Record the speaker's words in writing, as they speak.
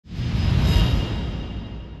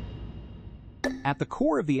At the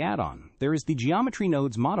core of the add-on, there is the Geometry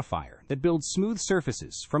Nodes Modifier that builds smooth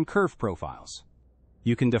surfaces from curve profiles.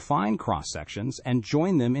 You can define cross-sections and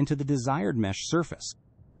join them into the desired mesh surface.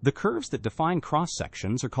 The curves that define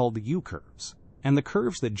cross-sections are called U-curves, and the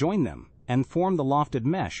curves that join them and form the lofted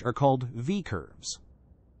mesh are called V-curves.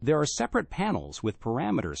 There are separate panels with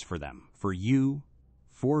parameters for them, for U,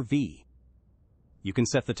 for V. You can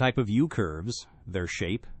set the type of U-curves, their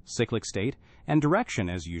shape, cyclic state, and direction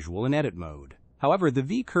as usual in edit mode. However, the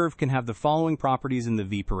V-curve can have the following properties in the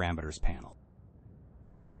V-parameters panel.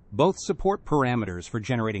 Both support parameters for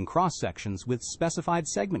generating cross-sections with specified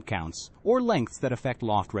segment counts or lengths that affect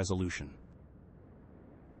loft resolution.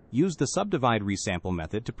 Use the subdivide resample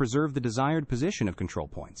method to preserve the desired position of control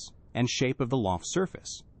points and shape of the loft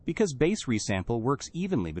surface, because base resample works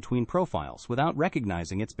evenly between profiles without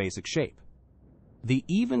recognizing its basic shape. The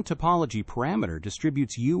even topology parameter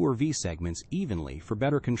distributes U or V segments evenly for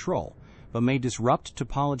better control, but may disrupt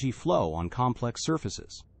topology flow on complex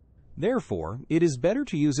surfaces. Therefore, it is better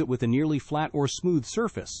to use it with a nearly flat or smooth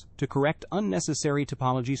surface to correct unnecessary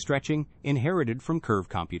topology stretching inherited from curve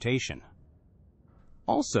computation.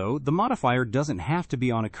 Also, the modifier doesn't have to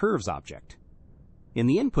be on a curves object. In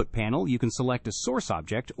the input panel, you can select a source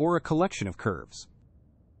object or a collection of curves.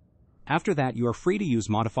 After that, you are free to use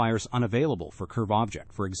modifiers unavailable for curve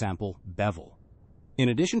object, for example, bevel. In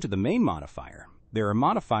addition to the main modifier, there are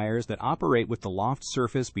modifiers that operate with the loft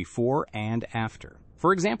surface before and after.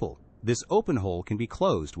 For example, this open hole can be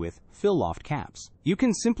closed with fill loft caps. You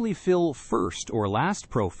can simply fill first or last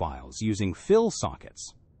profiles using fill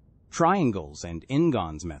sockets. Triangles and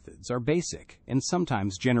ingons methods are basic and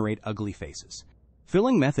sometimes generate ugly faces.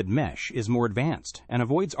 Filling method mesh is more advanced and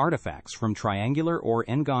avoids artifacts from triangular or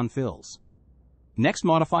n-gon fills. Next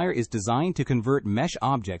modifier is designed to convert mesh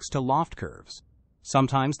objects to loft curves.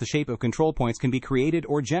 Sometimes the shape of control points can be created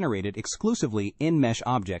or generated exclusively in mesh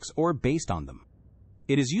objects or based on them.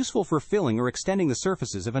 It is useful for filling or extending the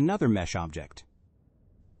surfaces of another mesh object.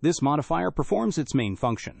 This modifier performs its main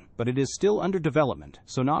function, but it is still under development,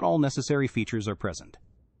 so not all necessary features are present.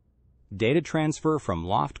 Data transfer from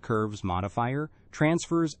Loft Curves Modifier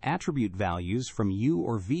transfers attribute values from U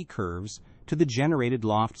or V curves to the generated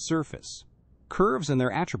loft surface. Curves and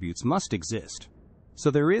their attributes must exist.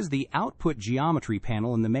 So there is the Output Geometry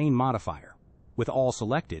panel in the main modifier. With all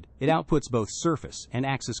selected, it outputs both surface and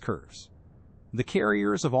axis curves. The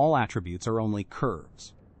carriers of all attributes are only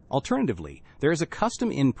curves. Alternatively, there is a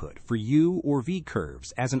custom input for U or V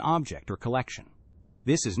curves as an object or collection.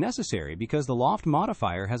 This is necessary because the Loft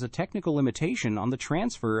modifier has a technical limitation on the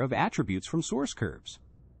transfer of attributes from source curves.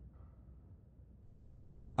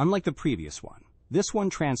 Unlike the previous one, this one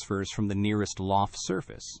transfers from the nearest loft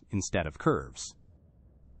surface instead of curves.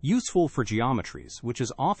 Useful for geometries, which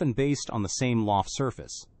is often based on the same loft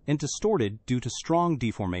surface and distorted due to strong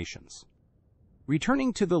deformations.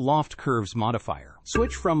 Returning to the Loft Curves Modifier,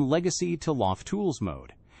 switch from Legacy to Loft Tools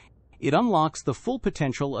mode. It unlocks the full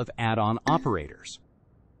potential of add-on operators.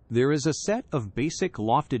 There is a set of basic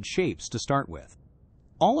lofted shapes to start with.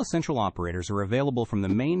 All essential operators are available from the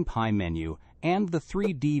main Pie menu and the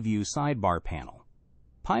 3D View sidebar panel.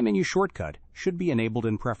 Pie menu shortcut should be enabled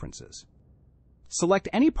in Preferences. Select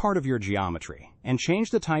any part of your geometry and change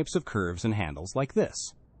the types of curves and handles like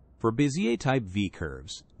this. For Bezier type V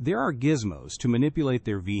curves, there are gizmos to manipulate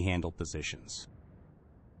their V handle positions.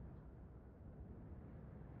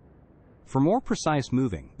 For more precise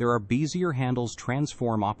moving, there are Bezier handles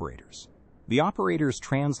transform operators. The operators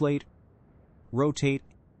translate, rotate,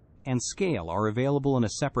 and scale are available in a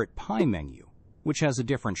separate Pie menu, which has a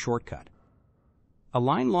different shortcut.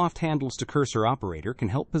 Align loft handles to cursor operator can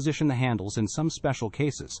help position the handles in some special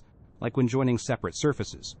cases, like when joining separate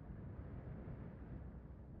surfaces,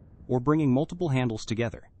 or bringing multiple handles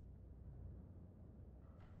together.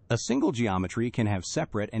 A single geometry can have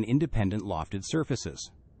separate and independent lofted surfaces.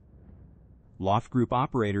 Loft Group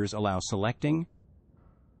operators allow selecting,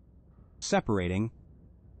 separating,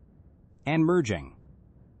 and merging.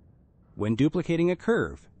 When duplicating a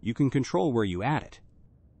curve, you can control where you add it,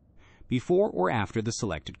 before or after the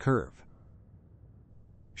selected curve.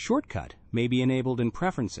 Shortcut may be enabled in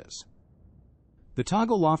Preferences. The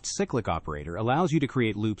toggle loft cyclic operator allows you to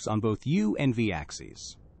create loops on both U and V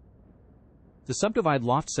axes. The subdivide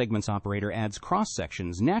loft segments operator adds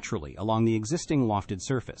cross-sections naturally along the existing lofted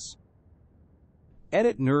surface.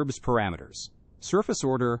 Edit NURBS parameters, surface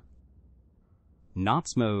order,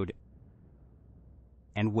 knots mode,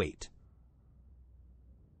 and weight.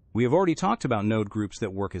 We have already talked about node groups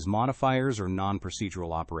that work as modifiers or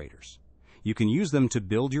non-procedural operators. You can use them to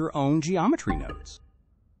build your own geometry nodes.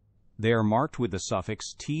 They are marked with the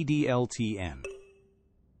suffix TDLTN.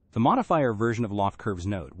 The modifier version of Loft Curves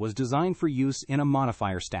Node was designed for use in a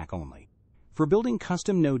modifier stack only. For building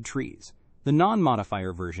custom node trees, the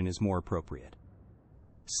non-modifier version is more appropriate.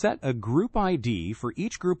 Set a group ID for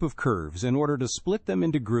each group of curves in order to split them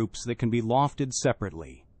into groups that can be lofted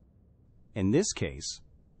separately. In this case,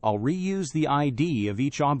 I'll reuse the ID of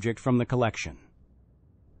each object from the collection.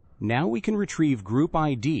 Now we can retrieve group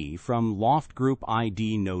ID from Loft Group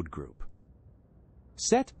ID node group.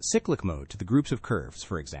 Set cyclic mode to the groups of curves,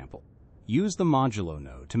 for example. Use the modulo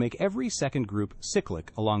node to make every second group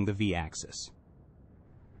cyclic along the v-axis.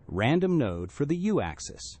 Random node for the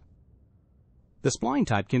u-axis. The spline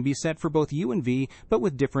type can be set for both u and v, but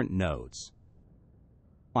with different nodes.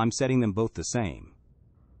 I'm setting them both the same.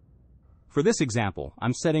 For this example,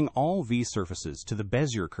 I'm setting all v surfaces to the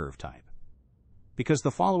Bezier curve type, because the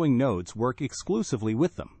following nodes work exclusively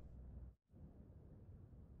with them.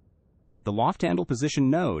 The Loft Handle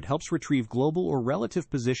Position node helps retrieve global or relative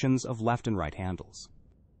positions of left and right handles.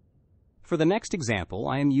 For the next example,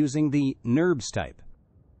 I am using the NURBS type.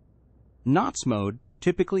 Knots mode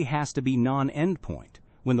typically has to be non-endpoint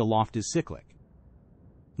when the loft is cyclic.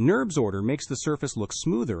 NURBS order makes the surface look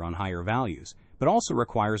smoother on higher values, but also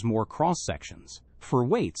requires more cross-sections. For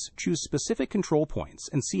weights, choose specific control points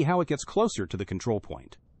and see how it gets closer to the control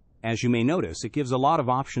point. As you may notice, it gives a lot of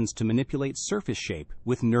options to manipulate surface shape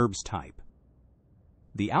with NURBS type.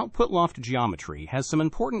 The output loft geometry has some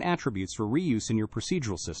important attributes for reuse in your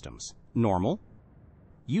procedural systems: normal,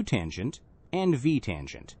 U-tangent, and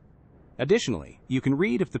V-tangent. Additionally, you can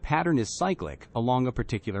read if the pattern is cyclic along a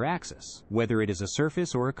particular axis, whether it is a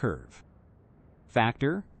surface or a curve.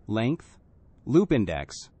 Factor, length, loop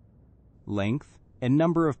index, length, and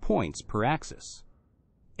number of points per axis.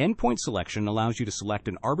 Endpoint selection allows you to select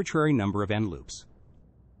an arbitrary number of end loops.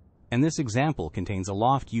 And this example contains a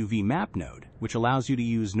Loft UV map node, which allows you to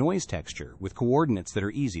use noise texture with coordinates that are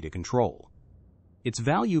easy to control. Its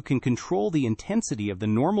value can control the intensity of the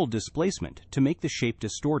normal displacement to make the shape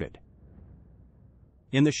distorted.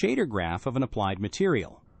 In the shader graph of an applied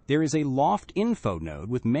material, there is a Loft Info node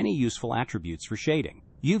with many useful attributes for shading: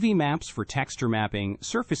 UV maps for texture mapping,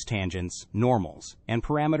 surface tangents, normals, and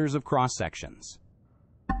parameters of cross-sections.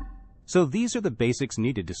 So these are the basics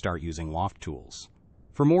needed to start using Loft Tools.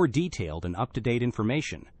 For more detailed and up-to-date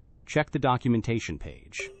information, check the documentation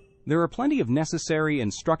page. There are plenty of necessary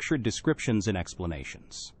and structured descriptions and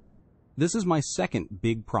explanations. This is my second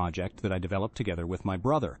big project that I developed together with my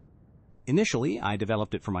brother. Initially, I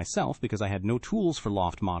developed it for myself because I had no tools for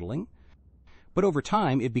loft modeling, but over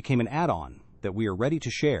time it became an add-on that we are ready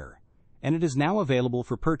to share, and it is now available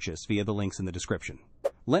for purchase via the links in the description.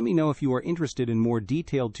 Let me know if you are interested in more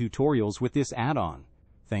detailed tutorials with this add-on.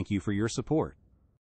 Thank you for your support.